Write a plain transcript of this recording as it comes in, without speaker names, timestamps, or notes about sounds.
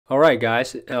Alright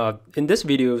guys, in this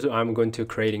video I'm going to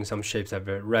creating some shapes that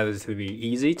are relatively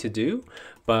easy to do,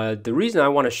 but the reason I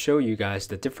want to show you guys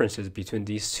the differences between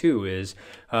these two is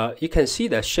you can see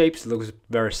that shapes looks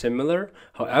very similar.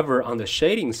 However, on the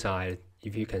shading side,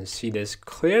 if you can see this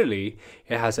clearly,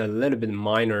 it has a little bit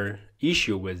minor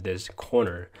issue with this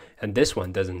corner, and this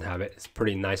one doesn't have it. It's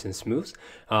pretty nice and smooth.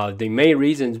 The main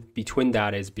reason between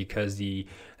that is because the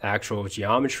actual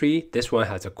geometry, this one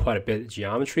has quite a bit of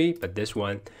geometry, but this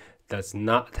one does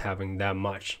not having that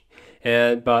much.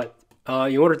 But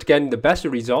in order to get the best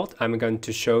result, I'm going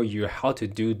to show you how to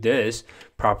do this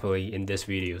properly in this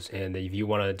videos. And if you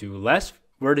want to do less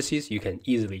vertices, you can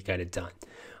easily get it done.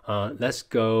 Let's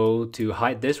go to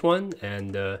hide this one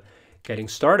and getting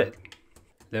started.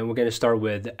 Then we're going to start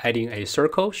with adding a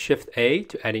circle, Shift A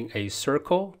to adding a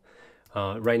circle.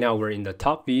 Right now we're in the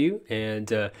top view,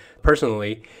 and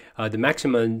personally the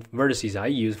maximum vertices I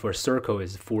use for a circle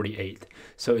is 48.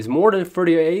 So it's more than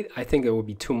 48, I think it will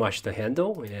be too much to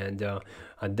handle,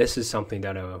 and this is something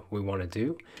that we want to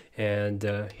do. And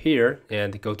here,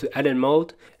 and go to edit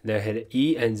mode, then hit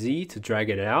E and Z to drag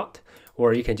it out,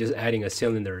 or you can just adding a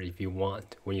cylinder if you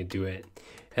want when you do it.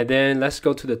 And then let's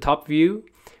go to the top view.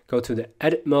 Go to the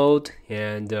edit mode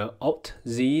and Alt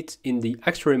Z in the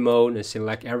X-ray mode and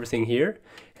select everything here.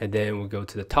 And then we'll go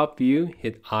to the top view,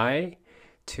 hit I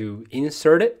to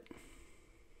insert it.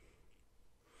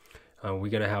 We're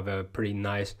gonna have a pretty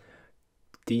nice,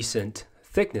 decent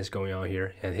thickness going on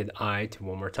here, and hit I to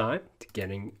one more time to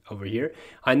getting over here.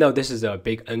 I know this is a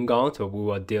big n-gon, so we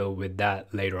will deal with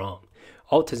that later on.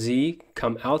 Alt Z,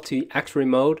 come out to X-ray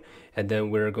mode, and then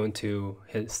we're going to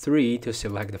hit 3 to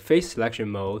select the face selection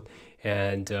mode,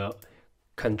 and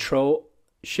Control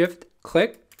Shift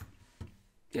click,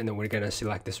 and then we're gonna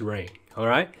select this ring. All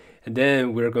right, and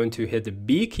then we're going to hit the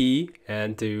B key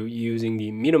and to using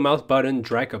the middle mouse button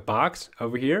drag a box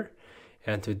over here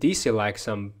and to deselect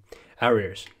some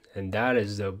areas, and that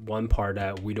is the one part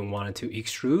that we don't want to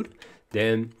extrude.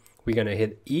 Then we're gonna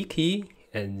hit E key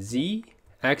and Z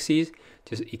axis,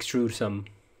 just extrude some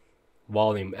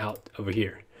volume out over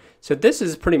here. So this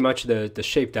is pretty much the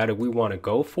shape that we want to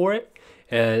go for it.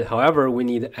 And however, we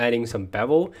need adding some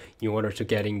bevel in order to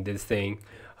getting this thing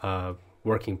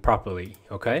working properly,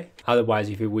 okay? Otherwise,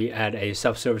 if we add a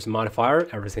subsurface modifier,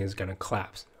 everything is gonna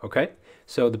collapse, okay?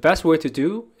 So the best way to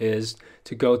do is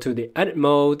to go to the edit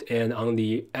mode and on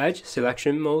the edge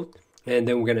selection mode, and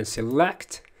then we're gonna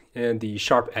select the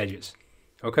sharp edges,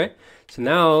 okay? So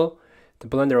now the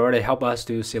blender already helped us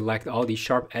to select all the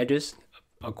sharp edges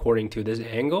according to this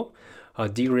angle,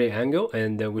 degree angle,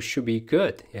 and we should be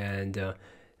good. And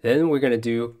then we're gonna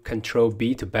do Control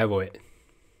B to bevel it.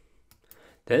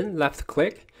 Then left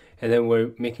click, and then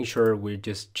we're making sure we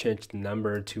just change the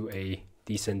number to a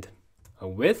decent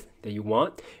width that you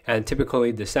want. And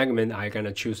typically the segment I'm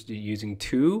gonna choose using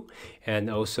 2, and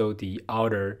also the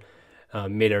outer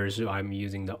meters I'm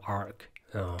using the arc.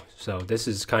 So this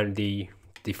is kind of the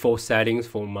default settings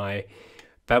for my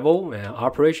bevel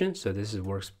operation, so this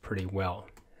works pretty well.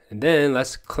 And then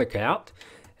let's click out,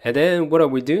 and then what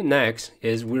we do next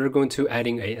is we're going to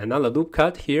adding another loop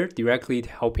cut here, directly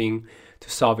helping to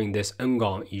solving this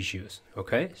n-gon issues.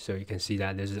 Okay, so you can see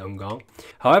that this is n-gon.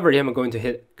 However, I'm going to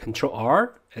hit Control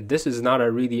R, and this is not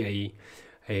really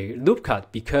a loop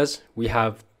cut because we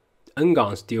have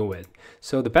n-gons to deal with.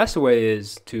 So the best way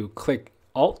is to click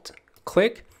Alt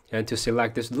click and to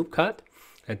select this loop cut,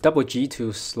 and double G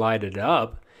to slide it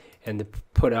up and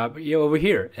put up over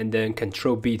here, and then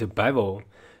Control B to bevel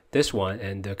this one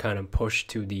and kind of push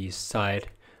to the side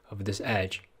of this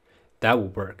edge. That will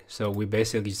work. So we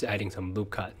basically just adding some loop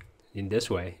cut in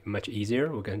this way, much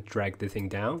easier. We're going to drag the thing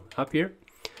down up here.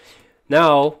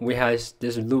 Now we have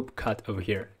this loop cut over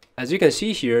here. As you can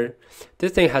see here,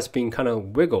 this thing has been kind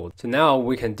of wiggled. So now what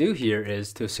we can do here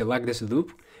is to select this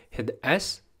loop, hit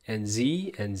S and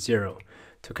Z and 0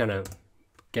 to kind of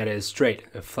get it straight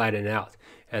and flatten it out,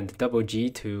 and double G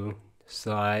to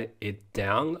slide it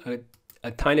down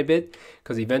a tiny bit,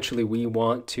 because eventually we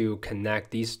want to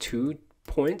connect these 2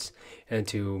 points and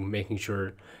to making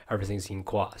sure everything's in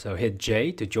quad. So hit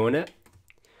J to join it.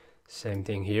 Same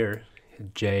thing here,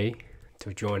 hit J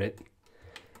to join it.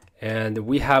 And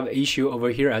we have an issue over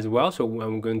here as well, so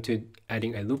I'm going to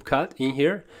adding a loop cut in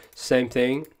here. Same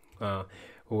thing,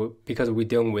 because we're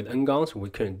dealing with n-gons, we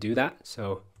couldn't do that.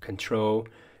 So Control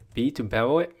B to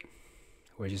bevel it.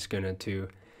 We're just gonna to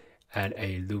add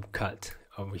a loop cut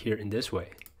over here in this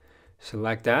way.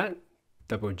 Select that,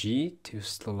 double G to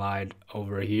slide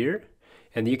over here,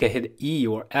 and you can hit E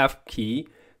or F key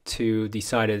to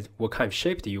decide what kind of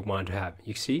shape do you want to have.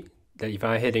 You see that if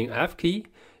I'm hitting F key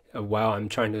while I'm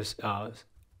trying to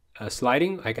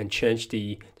sliding, I can change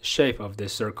the shape of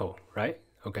this circle, right?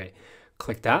 Okay,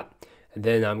 click that, and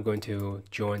then I'm going to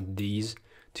join these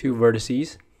two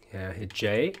vertices. Hit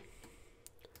J.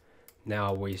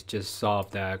 Now we just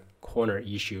solved that corner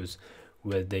issues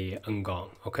with the ngong.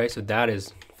 Okay, so that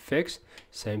is fixed.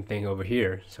 Same thing over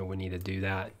here, so we need to do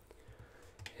that.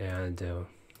 And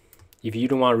if you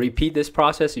don't want to repeat this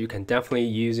process, you can definitely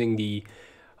using the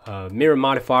mirror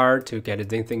modifier to get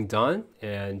anything done.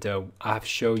 And I've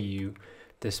shown you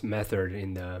this method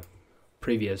in the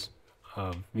previous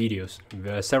videos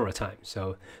several times,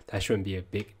 so that shouldn't be a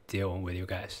big deal with you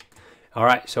guys. All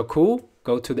right, so cool.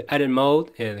 Go to the edit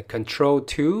mode and Control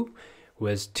 2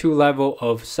 with 2 level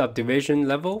of subdivision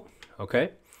level.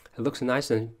 Okay, it looks nice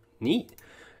and neat.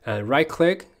 And right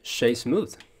click, shade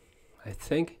smooth. I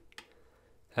think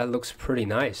that looks pretty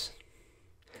nice.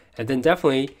 And then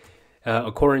definitely,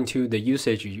 according to the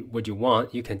usage what you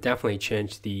want, you can definitely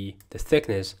change the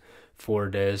thickness for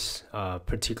this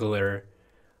particular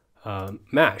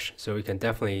mesh. So we can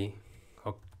definitely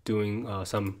doing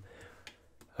some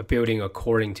building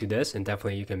according to this, and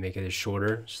definitely you can make it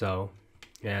shorter. So,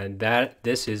 and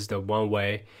this is the one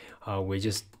way. We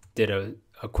just did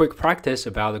a quick practice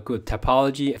about a good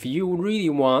topology. If you really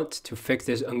want to fix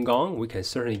this ngong, we can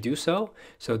certainly do so.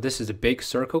 So this is a big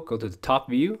circle. Go to the top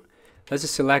view. Let's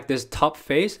just select this top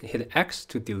face, hit X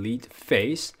to delete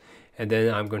face, and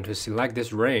then I'm going to select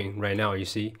this ring. Right now you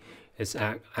see it's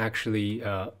actually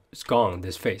it's gone,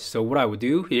 this face. So what I would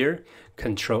do here,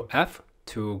 Control F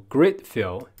to grid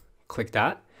fill, click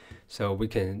that, so we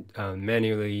can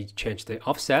manually change the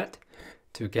offset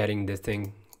to getting the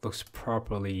thing looks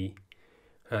properly,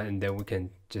 and then we can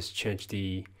just change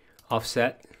the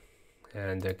offset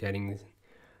and getting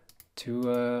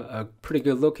to a pretty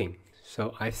good looking.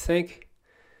 So I think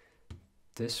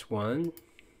this one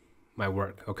might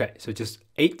work. Okay, so just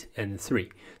 8 and 3.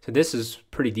 So this is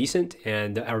pretty decent,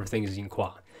 and everything is in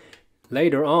quad.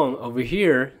 Later on over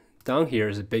here, down here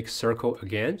is a big circle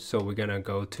again. So we're gonna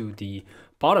go to the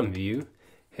bottom view,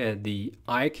 hit the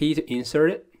I key to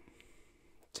insert it,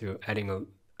 to adding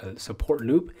a support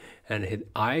loop, and hit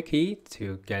I key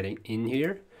to getting in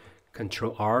here.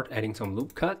 Control R, adding some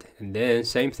loop cut, and then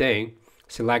same thing.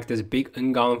 Select this big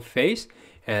ngong face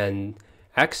and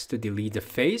X to delete the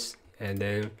face, and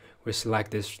then we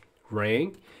select this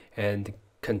ring and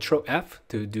Control F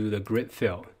to do the grid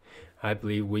fill. I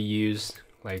believe we use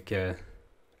like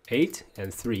 8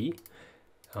 and 3.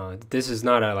 This is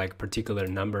not a like particular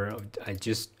number.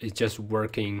 It's just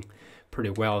working pretty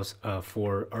well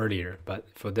for earlier, but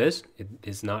for this it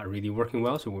is not really working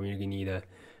well. So we need to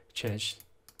change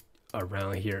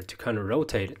around here to kind of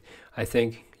rotate it. I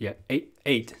think yeah,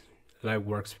 8 that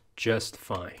works just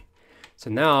fine. So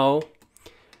now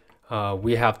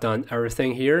we have done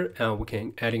everything here. We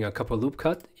can adding a couple loop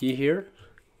cut here,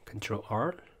 Control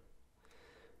R,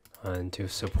 and to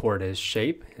support this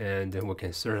shape, and then we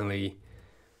can certainly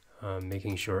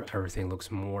making sure everything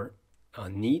looks more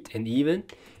neat and even,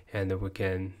 and then we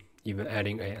can even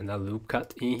adding another loop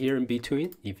cut in here in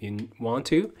between if you want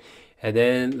to. And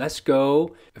then let's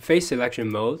go face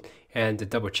selection mode and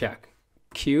double check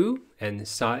Q and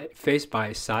side face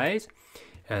by side,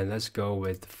 and let's go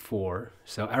with 4.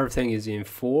 So everything is in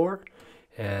 4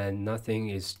 and nothing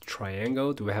is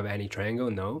triangle. Do we have any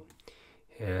triangle? No.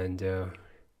 And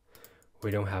we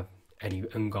don't have any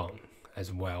ngong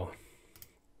as well.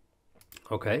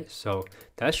 Okay, so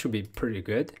that should be pretty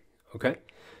good. Okay,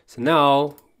 so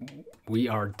now we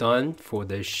are done for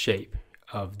the shape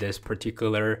of this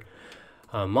particular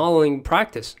modeling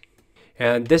practice.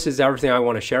 And this is everything I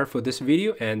want to share for this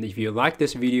video. And if you like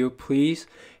this video, please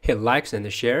hit likes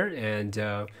and share,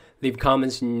 and leave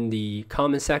comments in the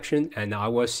comment section, and I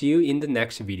will see you in the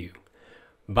next video.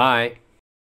 Bye.